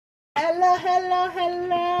Hello, hello,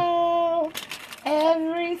 hello,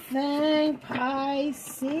 everything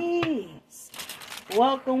Pisces.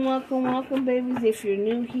 Welcome, welcome, welcome, babies. If you're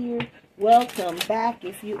new here, welcome back.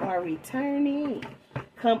 If you are returning,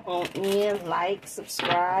 come on in, like,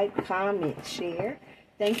 subscribe, comment, share.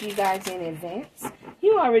 Thank you guys in advance.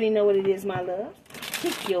 You already know what it is, my love.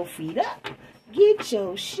 Kick your feet up. Get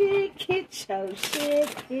your shit, get your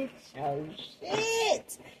shit, get your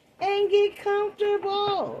shit. And get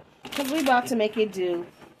comfortable. Because we about to make it do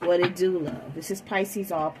what it do, love. This is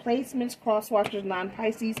Pisces all placements, crosswatchers,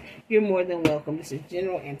 non-Pisces. You're more than welcome. This is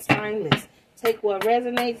general and timeless. Take what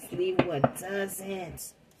resonates, leave what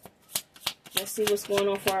doesn't. Let's see what's going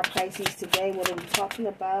on for our Pisces today. What are we talking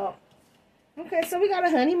about? Okay, so we got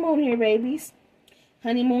a honeymoon here, babies.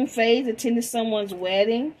 Honeymoon phase, attending someone's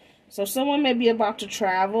wedding. So someone may be about to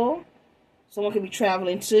travel. Someone could be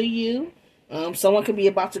traveling to you. Someone could be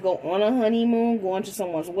about to go on a honeymoon, going to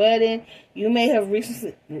someone's wedding. You may have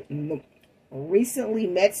recently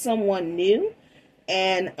met someone new.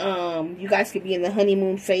 And you guys could be in the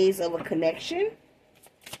honeymoon phase of a connection.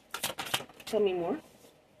 Tell me more.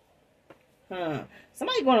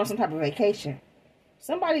 Somebody going on some type of vacation.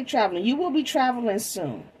 Somebody traveling. You will be traveling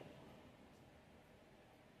soon.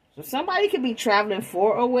 So somebody could be traveling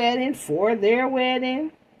for a wedding, for their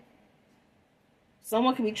wedding.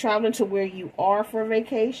 Someone could be traveling to where you are for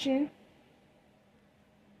vacation.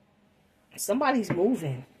 Somebody's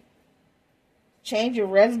moving. Change of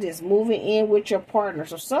residence, moving in with your partner.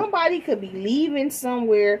 So somebody could be leaving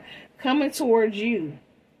somewhere, coming towards you.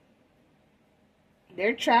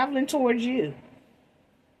 They're traveling towards you.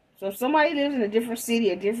 So if somebody lives in a different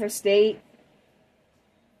city, a different state,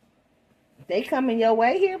 they coming your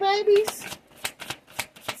way here, babies.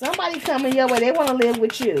 Somebody coming your way. They want to live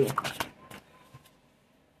with you.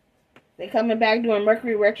 They coming back during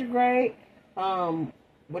Mercury retrograde,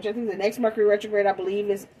 which I think the next Mercury retrograde, I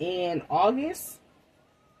believe, is in August.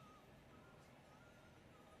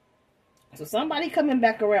 So somebody coming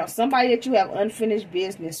back around. Somebody that you have unfinished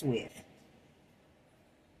business with.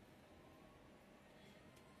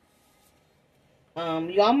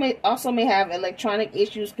 Y'all may also have electronic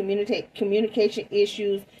issues, communication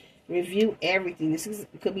issues. Review everything. This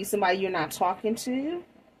could be somebody you're not talking to.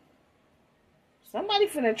 Somebody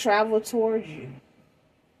finna travel towards you.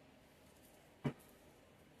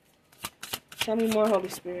 Tell me more, Holy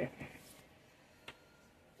Spirit.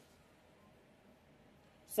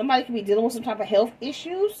 Somebody could be dealing with some type of health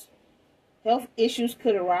issues. Health issues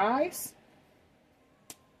could arise.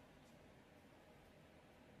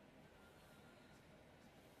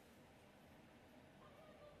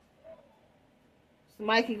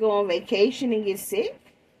 Somebody could go on vacation and get sick.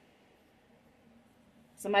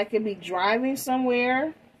 Somebody could be driving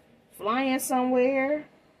somewhere, flying somewhere.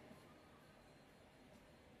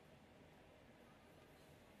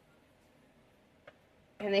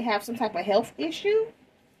 And they have some type of health issue.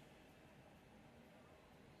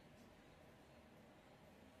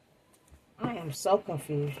 I am so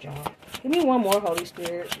confused, y'all. Give me one more, Holy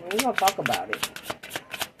Spirit. We're going to talk about it.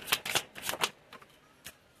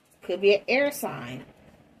 Could be an air sign.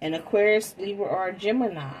 An Aquarius, Libra, or a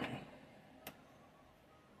Gemini.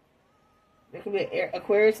 There could be an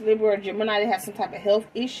Aquarius, Libra, or Gemini that has some type of health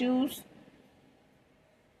issues.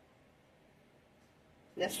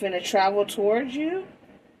 That's finna travel towards you.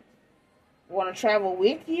 Want to travel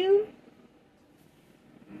with you.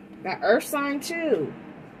 Got Earth sign too.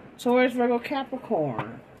 Taurus, Virgo,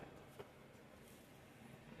 Capricorn.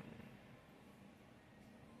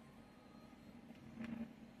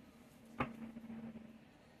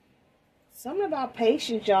 Something about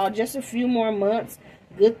patience, y'all. Just a few more months.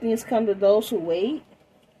 Good things come to those who wait.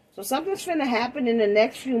 So something's finna happen in the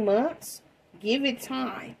next few months. Give it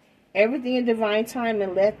time. Everything in divine time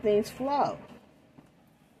and let things flow.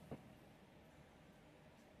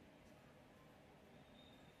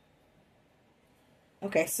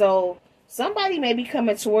 Okay, so somebody may be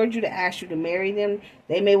coming towards you to ask you to marry them.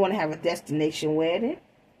 They may want to have a destination wedding.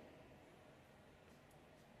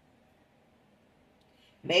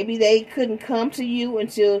 Maybe they couldn't come to you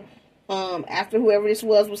until after whoever this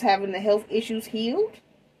was having the health issues healed.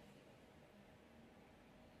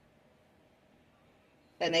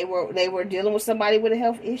 And they were dealing with somebody with a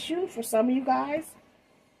health issue for some of you guys.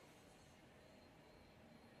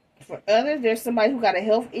 For others, there's somebody who got a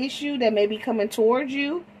health issue that may be coming towards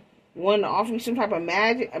you. Wanting to offer you some type of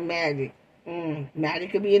magic.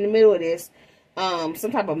 Magic could be in the middle of this.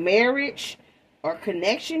 Some type of marriage or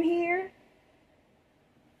connection here.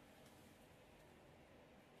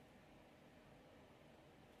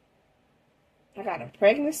 I got a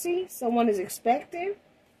pregnancy. Someone is expecting.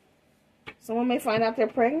 Someone may find out they're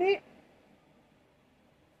pregnant.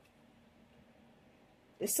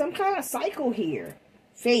 There's some kind of cycle here.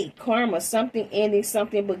 Fate, karma, something ending,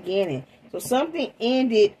 something beginning. So something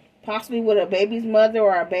ended possibly with a baby's mother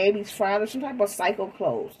or a baby's father. Some type of cycle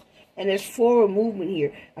closed. And there's forward movement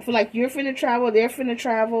here. I feel like you're finna travel. They're finna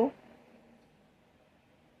travel.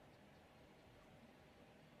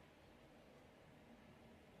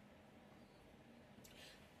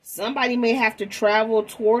 Somebody may have to travel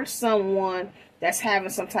towards someone that's having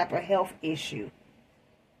some type of health issue.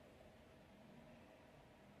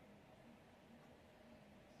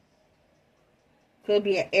 Could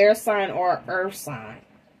be an air sign or an earth sign.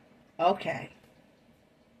 Okay.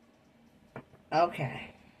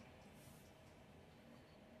 Okay.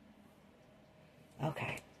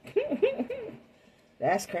 Okay.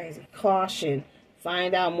 That's crazy. Caution.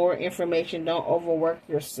 Find out more information. Don't overwork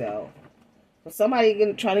yourself. But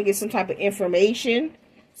somebody trying to get some type of information.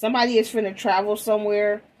 Somebody is finna travel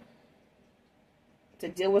somewhere to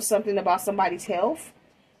deal with something about somebody's health.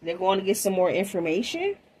 They're going to get some more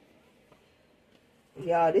information.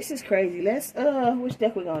 Y'all, this is crazy. Let's, which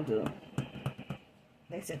deck we gonna do?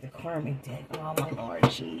 They said the karmic deck. Oh, my Lord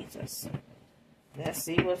Jesus. Let's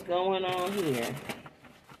see what's going on here.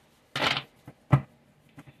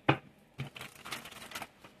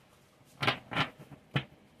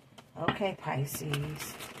 Okay,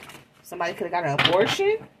 Pisces. Somebody could have got an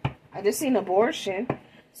abortion. I just seen abortion.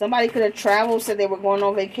 Somebody could have traveled, said they were going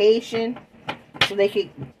on vacation so they could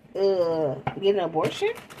get an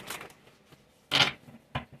abortion.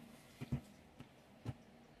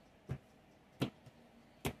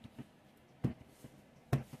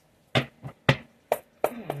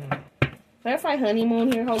 Clarify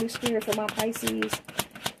honeymoon here, Holy Spirit, for my Pisces.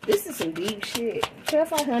 This is some deep shit.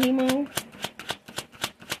 Clarify honeymoon.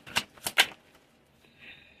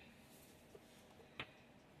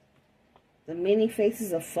 The many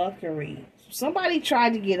faces of fuckery. Somebody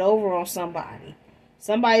tried to get over on somebody.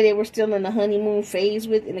 Somebody they were still in the honeymoon phase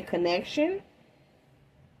with, in a connection.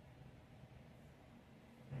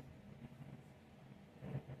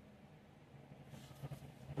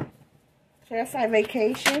 Clarify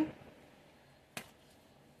vacation.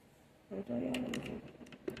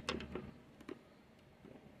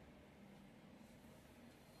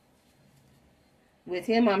 With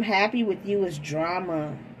him, I'm happy. With you is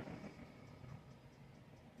drama.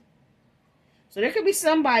 So there could be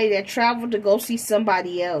somebody that traveled to go see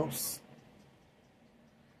somebody else.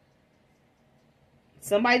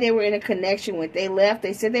 Somebody they were in a connection with. They left.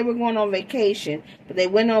 They said they were going on vacation. But they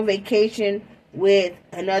went on vacation with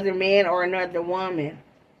another man or another woman.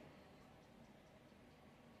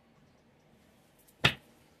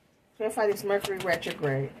 Clarify this Mercury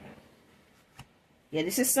retrograde. Yeah,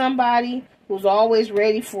 this is somebody who's always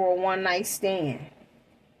ready for a one-night stand.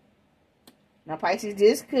 Now, Pisces,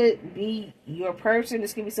 this could be your person.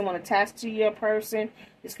 This could be someone attached to your person.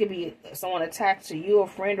 This could be someone attached to you, a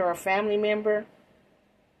friend or a family member.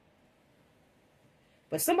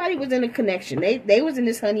 But somebody was in a connection. They was in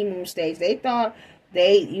this honeymoon stage. They thought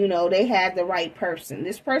they had the right person.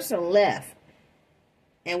 This person left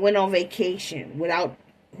and went on vacation without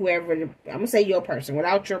whoever, I'm going to say your person,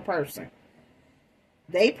 without your person.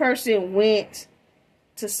 They person went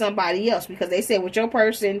to somebody else because they said with your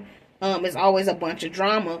person, it's always a bunch of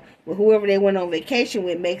drama. But whoever they went on vacation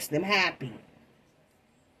with makes them happy.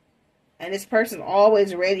 And this person's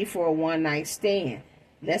always ready for a one-night stand.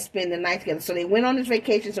 Let's spend the night together. So they went on this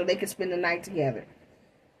vacation so they could spend the night together.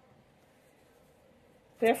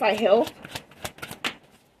 Clarify health.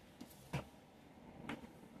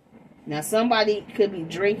 Now somebody could be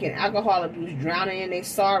drinking, alcohol abuse, drowning in their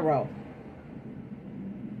sorrow.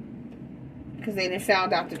 Because they didn't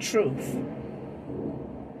found out the truth.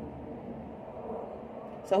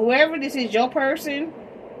 So whoever this is, your person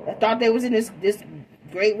that thought they was in this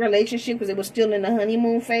great relationship because they was still in the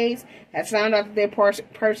honeymoon phase, has found out that their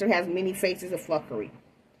person has many faces of fuckery.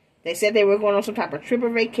 They said they were going on some type of trip or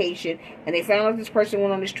vacation, and they found out this person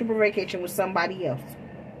went on this trip or vacation with somebody else.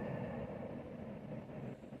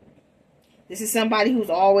 This is somebody who's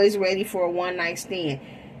always ready for a one-night stand.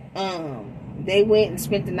 They went and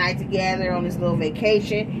spent the night together on this little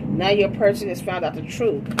vacation. Now your person has found out the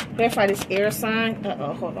truth. Clarify this air sign.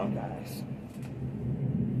 Hold on, guys.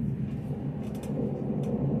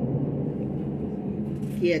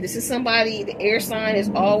 Yeah, this is somebody, the air sign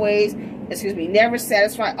is always, never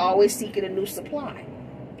satisfied, always seeking a new supply.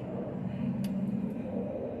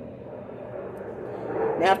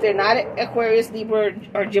 Now, if they're not Aquarius, Libra,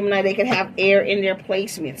 or Gemini, they can have air in their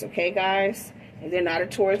placements, okay, guys? If they're not a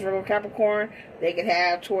Taurus, Virgo, Capricorn, they could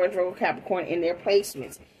have Taurus, Virgo, Capricorn in their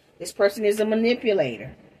placements. This person is a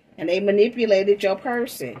manipulator. And they manipulated your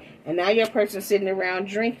person. And now your person's sitting around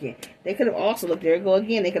drinking. They could have also, look, there you go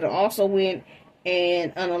again. They could have also went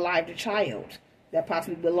and unalived a child that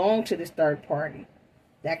possibly belonged to this third party.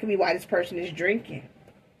 That could be why this person is drinking.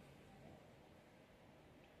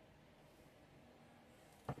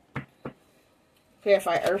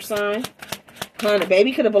 Clarify earth sign. The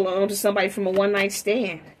baby could have belonged to somebody from a one-night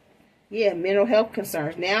stand. Yeah, mental health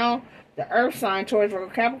concerns. Now, the earth sign, Taurus,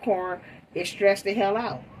 Virgo, Capricorn, is stressed the hell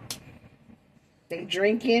out. They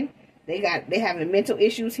drinking. They having mental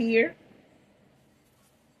issues here.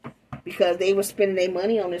 Because they were spending their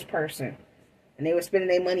money on this person. And they were spending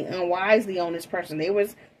their money unwisely on this person. They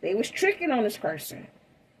was tricking on this person.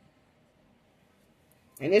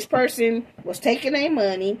 And this person was taking their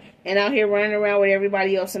money and out here running around with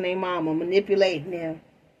everybody else and their mama, manipulating them.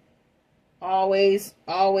 Always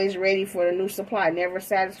ready for the new supply, never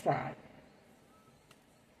satisfied.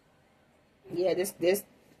 Yeah,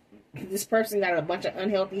 this person got a bunch of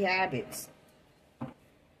unhealthy habits.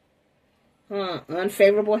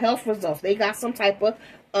 Unfavorable health results. They got some type of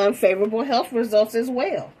unfavorable health results as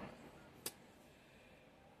well.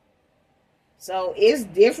 So it's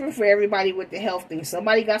different for everybody with the health thing.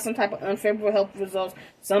 Somebody got some type of unfavorable health results.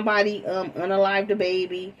 Somebody unalived a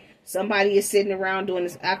baby. Somebody is sitting around doing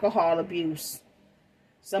this alcohol abuse.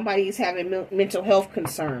 Somebody is having mental health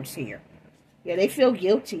concerns here. Yeah, they feel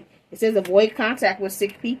guilty. It says avoid contact with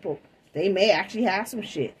sick people. They may actually have some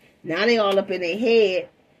shit. Now they all up in their head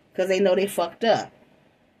because they know they fucked up.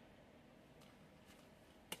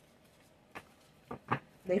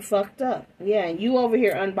 They fucked up. Yeah, and you over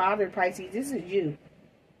here unbothered, Pisces. This is you,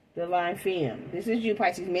 divine femme. This is you,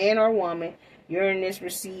 Pisces, man or woman. You're in this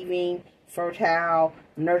receiving, fertile,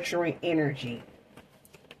 nurturing energy.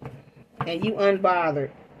 And you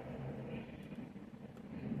unbothered.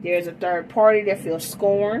 There's a third party that feels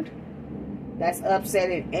scorned. That's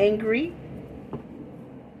upset and angry.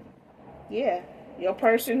 Yeah. Your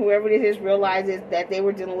person, whoever it is, realizes that they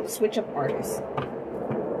were dealing with a switch-up artist.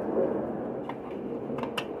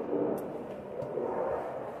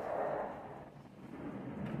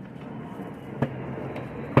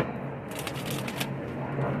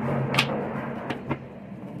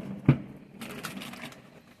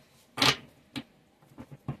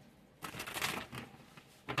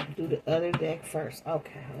 Do the other deck first.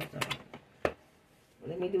 Okay, hold on.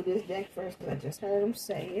 Let me do this deck first because I just heard him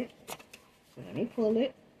say it. So let me pull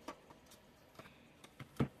it.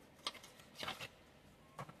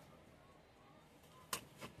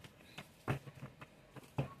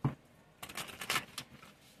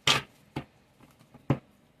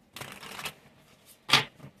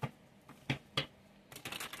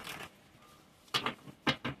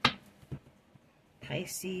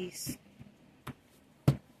 Pisces.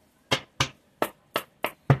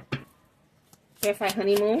 Clarify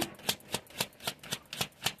honeymoon.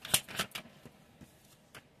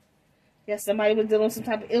 Yes, somebody was dealing with some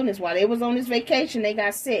type of illness. While they was on this vacation, they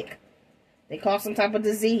got sick. They caught some type of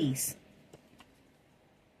disease.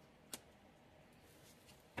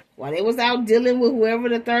 While they was out dealing with whoever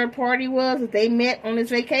the third party was that they met on this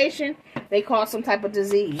vacation, they caught some type of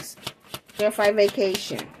disease. Clarify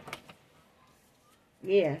vacation.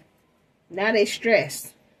 Yeah. Now they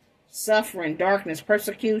stressed. Suffering, darkness,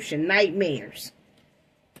 persecution, nightmares.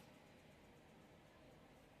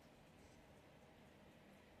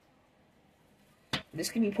 This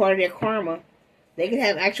could be part of their karma. They could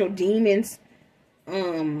have actual demons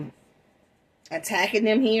attacking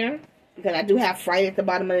them here. Because I do have fright at the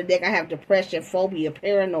bottom of the deck. I have depression, phobia,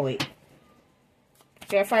 paranoid.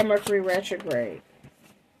 Clarify Mercury retrograde.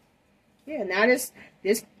 Yeah, now this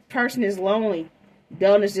person is lonely.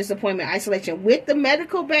 Dullness, disappointment, isolation. With the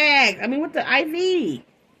medical bag. I mean, with the IV.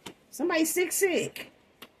 Somebody's sick.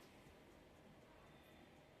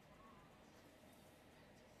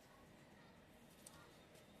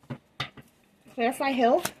 Clarify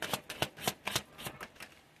health.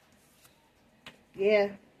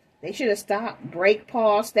 Yeah. They should have stopped. Break,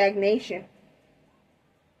 pause, stagnation.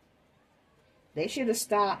 They should have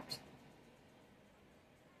stopped.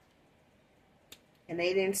 And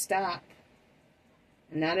they didn't stop.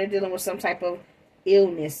 Now they're dealing with some type of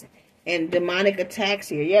illness and demonic attacks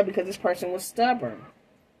here. Yeah, because this person was stubborn.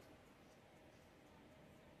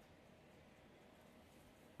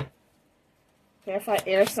 Clarify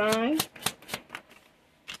air sign.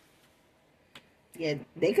 Yeah,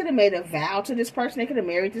 they could have made a vow to this person. They could have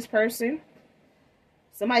married this person.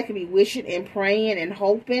 Somebody could be wishing and praying and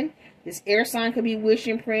hoping. This air sign could be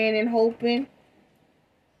wishing, praying, and hoping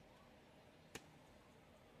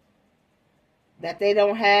that they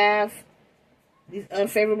don't have these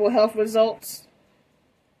unfavorable health results.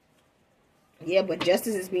 Yeah, but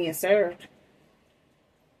justice is being served.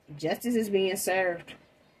 Justice is being served.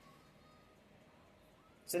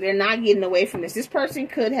 So they're not getting away from this. This person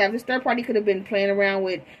could have, this third party could have been playing around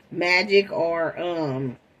with magic or,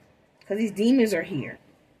 because these demons are here.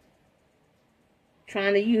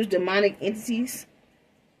 Trying to use demonic entities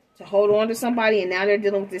to hold on to somebody, and now they're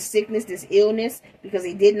dealing with this sickness, this illness, because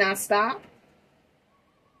they did not stop.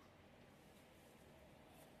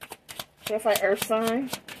 Clarify earth sign.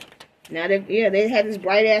 Now they had this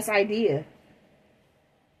bright ass idea,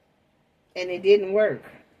 and it didn't work.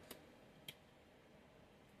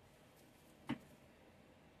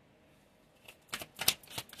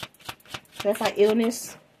 Clarify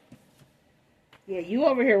illness. Yeah, you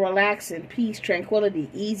over here relaxing, peace, tranquility,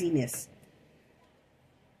 easiness.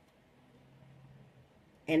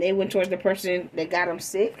 And they went towards the person that got them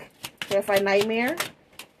sick. Clarify nightmare.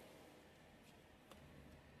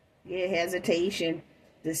 Yeah, hesitation,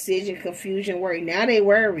 decision, confusion, worry. Now they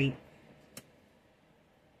worried.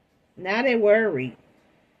 Now they worried.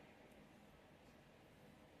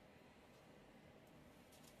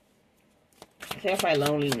 Clarify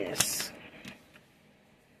loneliness.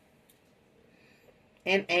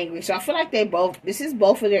 And angry. So I feel like this is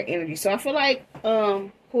both of their energy. So I feel like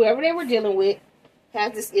whoever they were dealing with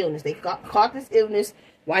has this illness. They caught this illness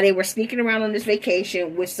while they were sneaking around on this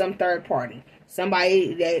vacation with some third party.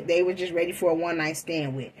 Somebody that they were just ready for a one-night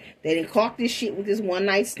stand with. They done caught this shit with this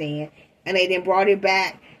one-night stand, and they then brought it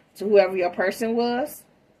back to whoever your person was.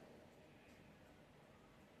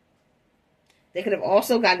 They could have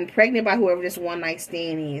also gotten pregnant by whoever this one-night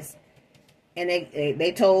stand is. And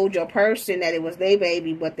they told your person that it was their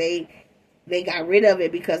baby, but they got rid of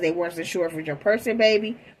it because they weren't sure if it was your person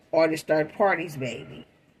baby or this third party's baby.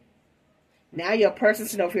 Now your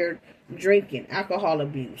person's sitting over here drinking, alcohol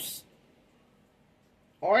abuse.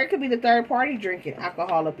 Or it could be the third party drinking,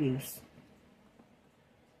 alcohol abuse.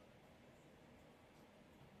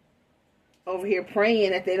 Over here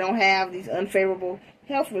praying that they don't have these unfavorable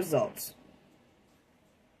health results.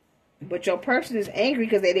 But your person is angry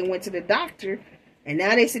because they didn't went to the doctor, and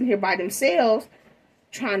now they're sitting here by themselves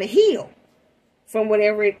trying to heal from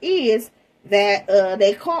whatever it is that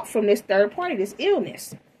they caught from this third party, this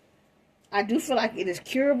illness. I do feel like it is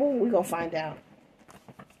curable. We're going to find out.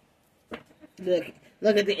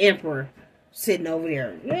 Look at the Emperor sitting over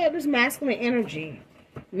there. Yeah, this masculine energy.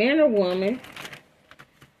 Man or woman.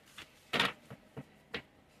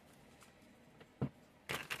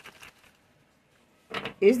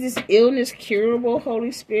 Is this illness curable,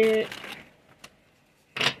 Holy Spirit?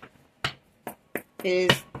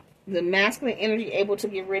 Is the masculine energy able to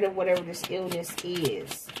get rid of whatever this illness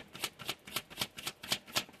is?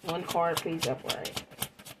 One card, please, upright.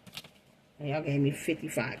 And y'all gave me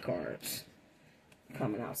 55 cards.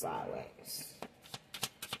 Coming out sideways.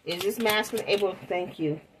 Is this masculine able to, thank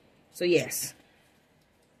you. So, yes.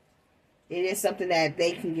 It is something that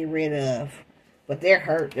they can get rid of. But they're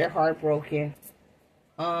hurt. They're heartbroken.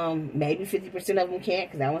 Maybe 50% of them can't,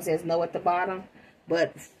 because that one says no at the bottom.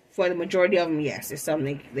 But for the majority of them, yes, it's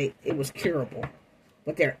something it was curable.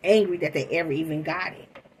 But they're angry that they ever even got it.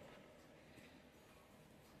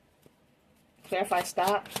 Clarify,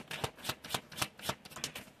 stop.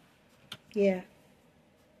 Yeah.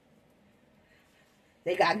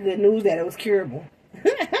 They got good news that it was curable.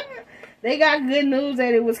 They got good news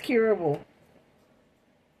that it was curable.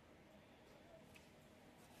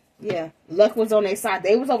 Yeah, luck was on their side.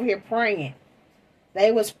 They was over here praying.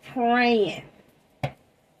 They was praying.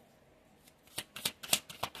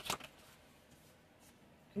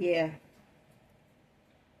 Yeah.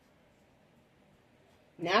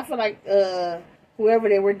 Now I feel like whoever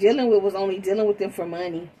they were dealing with was only dealing with them for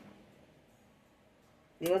money.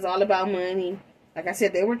 It was all about money. Like I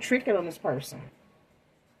said, they were tricking on this person.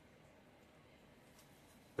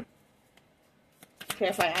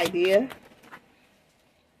 Clarify idea.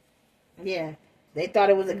 Yeah, they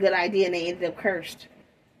thought it was a good idea and they ended up cursed.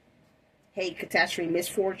 Hate, catastrophe,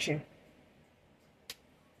 misfortune.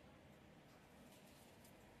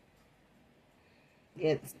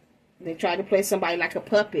 Yes, they tried to play somebody like a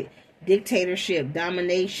puppet. Dictatorship,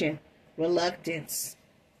 domination, reluctance.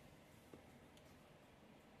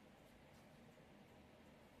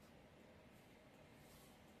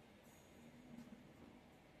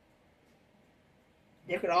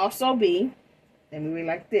 There could also be, let me read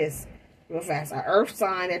like this. Real fast. An earth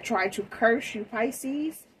sign that tried to curse you,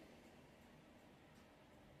 Pisces.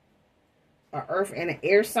 An earth and an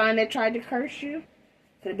air sign that tried to curse you.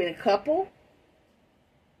 Could have been a couple.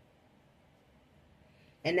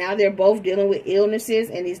 And now they're both dealing with illnesses,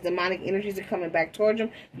 and these demonic energies are coming back towards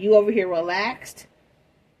them. You over here relaxed.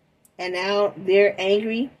 And now they're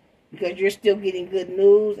angry because you're still getting good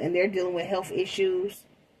news and they're dealing with health issues.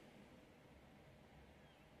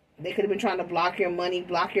 They could have been trying to block your money,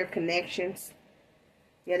 block your connections.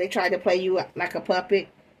 Yeah, they tried to play you like a puppet.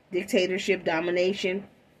 Dictatorship, domination.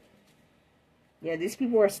 Yeah, these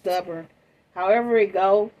people are stubborn. However it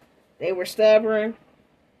go, they were stubborn.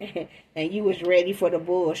 And you was ready for the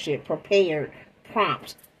bullshit. Prepared.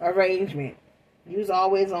 Prompt. Arrangement. You was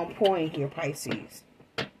always on point here, Pisces.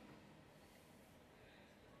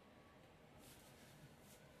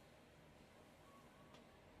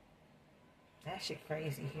 That shit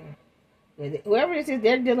crazy here. Whoever this is,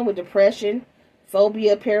 they're dealing with depression,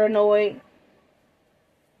 phobia, paranoid.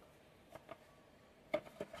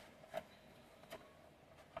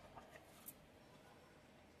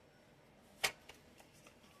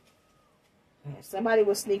 Somebody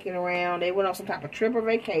was sneaking around. They went on some type of trip or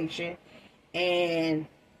vacation. And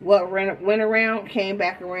what went around came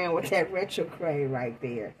back around with that retrograde right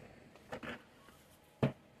there.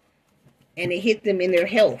 And it hit them in their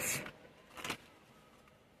health.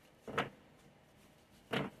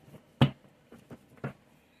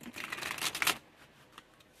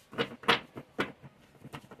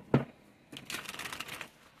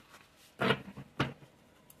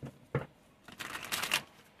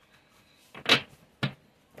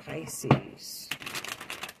 Pisces.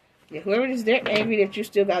 Yeah, whoever it is, they're angry that you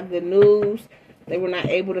still got good news. They were not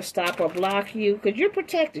able to stop or block you. Because you're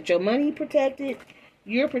protected. Your money protected.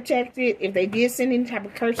 You're protected. If they did send any type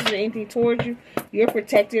of curses or anything towards you, you're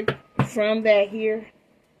protected from that here.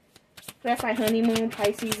 That's like honeymoon,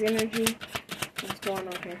 Pisces energy. What's going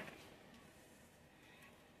on here?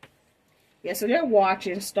 Yeah, so they're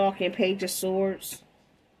watching, stalking, Page of Swords.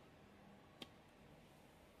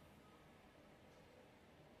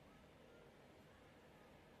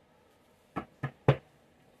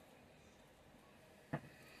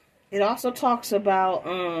 It also talks about,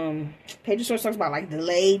 Page of Swords talks about, like,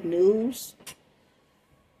 delayed news.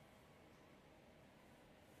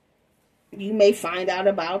 You may find out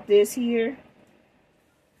about this here.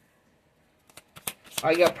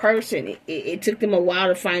 Or your person, it took them a while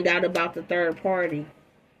to find out about the third party.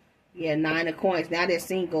 Yeah, 9 of Coins. Now they're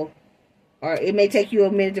single. Or it may take you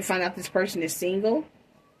a minute to find out this person is single.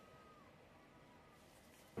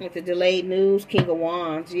 With the delayed news, King of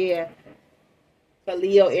Wands, yeah. A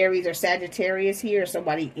Leo, Aries, or Sagittarius here, or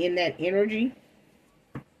somebody in that energy.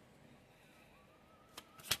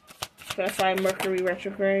 Clarify Mercury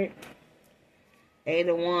retrograde. 8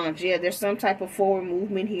 of Wands, yeah, there's some type of forward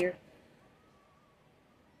movement here.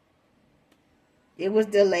 It was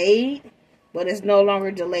delayed, but it's no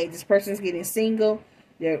longer delayed. This person's getting single.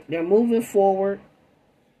 They're moving forward.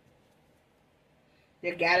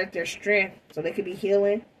 They're gathered their strength so they could be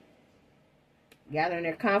healing, gathering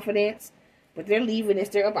their confidence. But they're leaving this.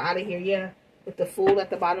 They're up out of here, yeah. With the Fool at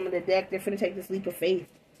the bottom of the deck, they're finna take this leap of faith.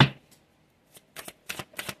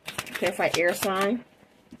 Clarify air sign.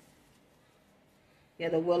 Yeah,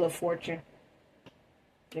 the Wheel of Fortune.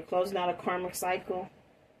 They're closing out a karmic cycle.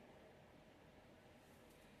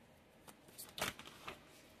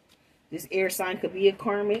 This air sign could be a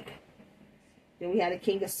karmic. Then we had a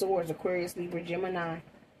King of Swords, Aquarius, Libra, Gemini.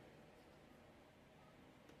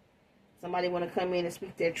 Somebody want to come in and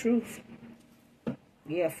speak their truth.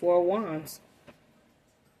 Yeah, 4 of Wands.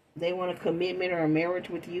 They want a commitment or a marriage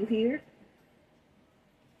with you here.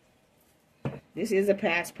 This is a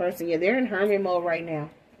past person. Yeah, they're in hermit mode right now.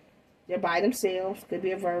 They're by themselves. Could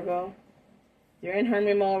be a Virgo. They're in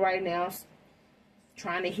hermit mode right now.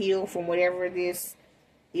 Trying to heal from whatever this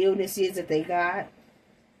illness is that they got.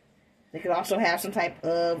 They could also have some type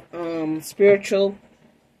of spiritual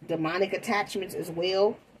demonic attachments as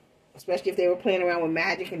well. Especially if they were playing around with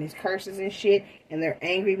magic and these curses and shit. And they're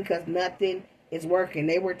angry because nothing is working.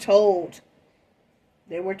 They were told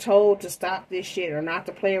to stop this shit or not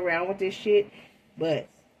to play around with this shit. But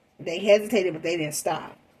they hesitated, but they didn't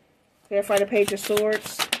stop. Clarify the Page of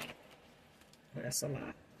Swords. That's a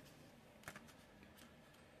lot.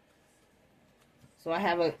 So I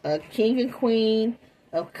have a King and Queen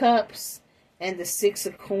of Cups and the 6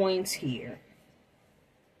 of Coins here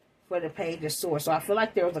for the Page of Swords. So I feel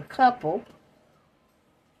like there was a couple.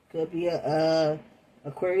 Could be a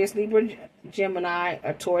Aquarius, Libra, Gemini,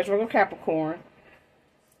 a Taurus, Virgo, Capricorn.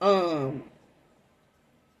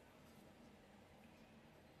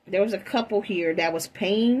 There was a couple here that was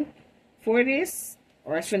paying for this,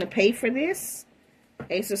 or is going to pay for this.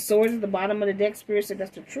 Ace of Swords at the bottom of the deck. Spirit said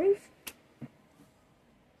that's the truth.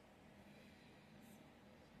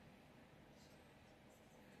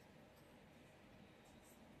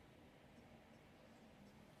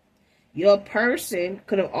 Your person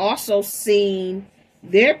could have also seen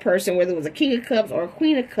their person, whether it was a King of Cups or a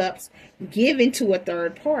Queen of Cups, given to a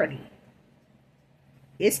third party.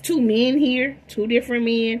 It's two men here, two different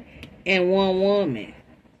men, and one woman.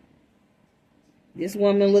 This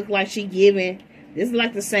woman looked like she giving. This is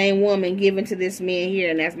like the same woman giving to this man here,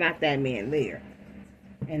 and that's not that man there.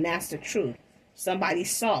 And that's the truth. Somebody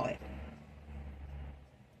saw it.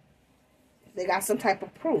 They got some type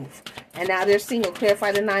of proof. And now they're single.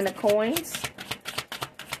 Clarify the 9 of coins.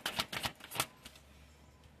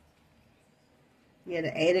 Yeah,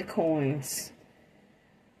 the 8 of coins.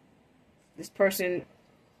 This person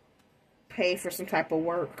paid for some type of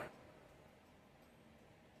work.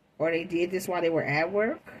 Or they did this while they were at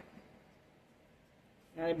work.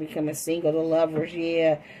 Now they're becoming single, the lovers,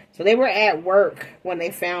 yeah. So they were at work when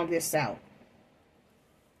they found this out.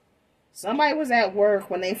 Somebody was at work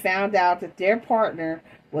when they found out that their partner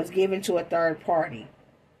was given to a third party.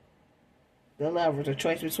 The lovers, a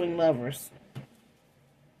choice between lovers.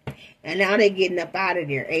 And now they're getting up out of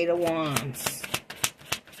there. 8 of Wands.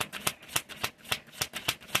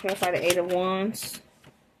 Clarify the 8 of Wands.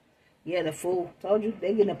 Yeah, the Fool. Told you,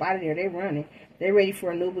 they're getting up out of there. They're running. They're ready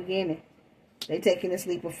for a new beginning. They're taking this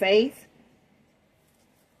leap of faith.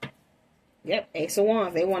 Yep, Ace of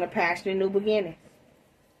Wands. They want a passionate new beginning.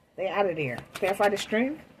 They out of there. Clarify the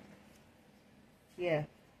Strength. Yeah.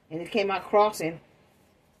 And it came out crossing.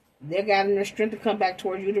 They're gathering their strength to come back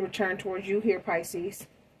towards you, to return towards you here, Pisces.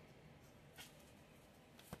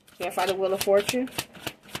 Clarify the Wheel of Fortune.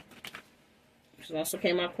 Which also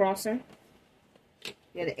came out crossing.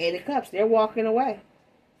 Yeah, the 8 of Cups. They're walking away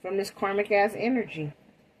from this karmic ass energy.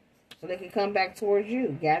 So they can come back towards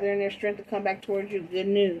you. Gathering their strength to come back towards you. Good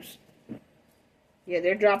news. Yeah,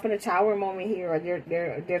 they're dropping a tower moment here. Or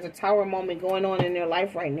there's a tower moment going on in their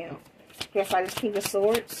life right now. Clarify this King of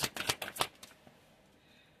Swords.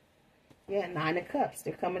 Yeah, 9 of Cups.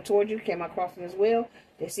 They're coming towards you. Came across them as well.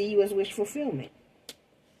 They see you as wish fulfillment.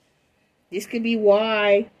 This could be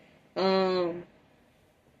why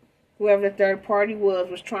whoever the third party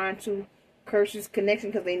was trying to curse this connection,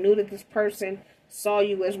 because they knew that this person saw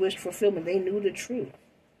you as wish fulfillment. They knew the truth.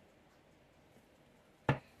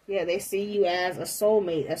 Yeah, they see you as a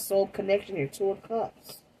soulmate, a soul connection here. 2 of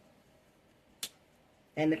Cups.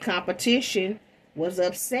 And the competition was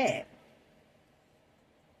upset.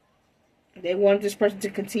 They wanted this person to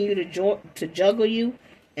continue to juggle you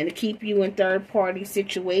and to keep you in third-party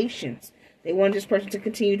situations. They wanted this person to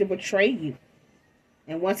continue to betray you.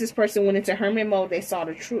 And once this person went into hermit mode, they saw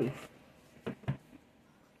the truth.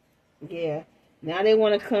 Yeah. Now they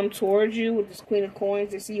want to come towards you with this Queen of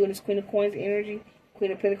Coins. They see you in this Queen of Coins energy,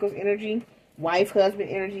 Queen of Pentacles energy, wife, husband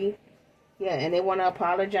energy. Yeah, and they want to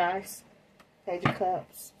apologize. Page of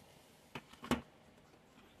Cups.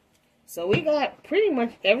 So we got pretty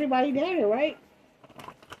much everybody down here, right?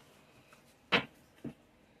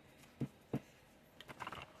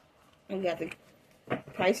 We got the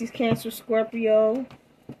Pisces, Cancer, Scorpio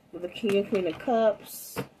with the King and Queen of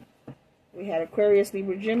Cups. We had Aquarius,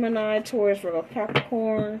 Libra, Gemini, Taurus, Virgo,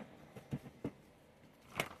 Capricorn.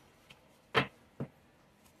 I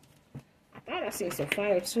thought I seen some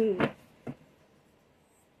fire too.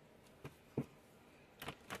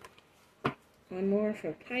 One more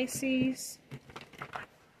for Pisces.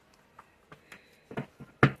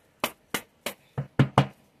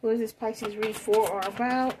 Who is this Pisces read for or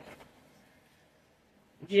about?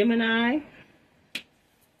 Gemini.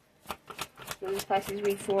 Who is this Pisces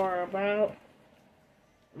read for or about?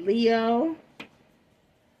 Leo.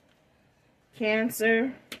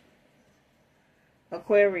 Cancer.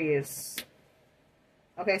 Aquarius.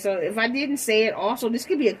 Okay, so if I didn't say it, also, this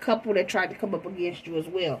could be a couple that tried to come up against you as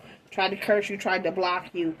well. Tried to curse you, tried to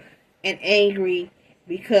block you, and angry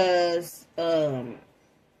because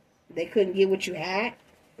they couldn't get what you had.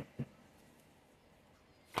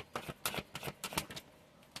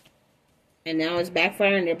 And now it's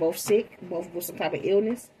backfiring. They're both sick, both with some type of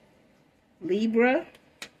illness. Libra.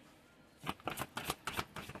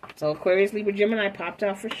 So Aquarius, Libra, Gemini popped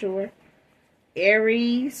out for sure.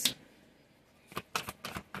 Aries.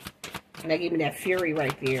 And that gave me that fury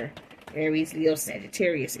right there. Aries, Leo,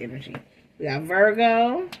 Sagittarius energy. We got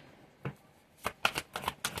Virgo.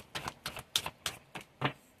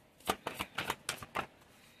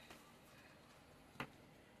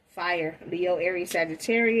 Fire. Leo, Aries,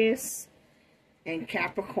 Sagittarius. And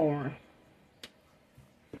Capricorn.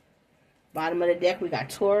 Bottom of the deck, we got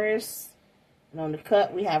Taurus. And on the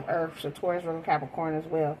cut, we have Earth. So Taurus, Virgo, Capricorn as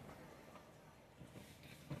well.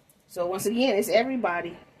 So once again, it's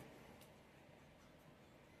everybody.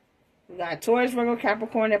 We got Taurus, Virgo,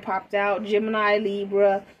 Capricorn that popped out. Gemini,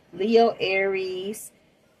 Libra, Leo, Aries.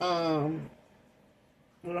 We don't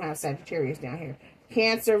have Sagittarius down here.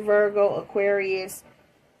 Cancer, Virgo, Aquarius,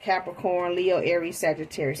 Capricorn, Leo, Aries,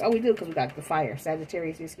 Sagittarius. Oh, we do because we got the fire.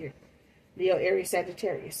 Sagittarius is here. Leo, Aries,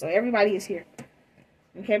 Sagittarius. So everybody is here.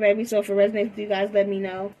 Okay, baby. So if it resonates with you guys, let me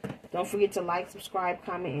know. Don't forget to like, subscribe,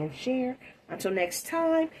 comment, and share. Until next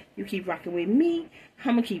time, you keep rocking with me.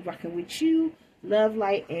 I'm going to keep rocking with you. Love,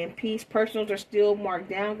 light, and peace. Personals are still marked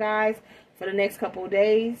down, guys, for the next couple of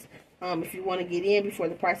days. If you want to get in before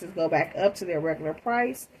the prices go back up to their regular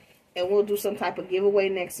price. And we'll do some type of giveaway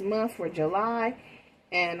next month for July.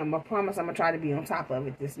 And I'm going to promise I'm going to try to be on top of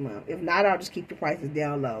it this month. If not, I'll just keep the prices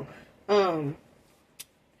down low. I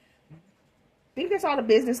think that's all the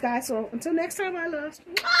business, guys. So until next time, my loves.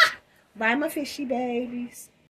 Bye, my fishy babies.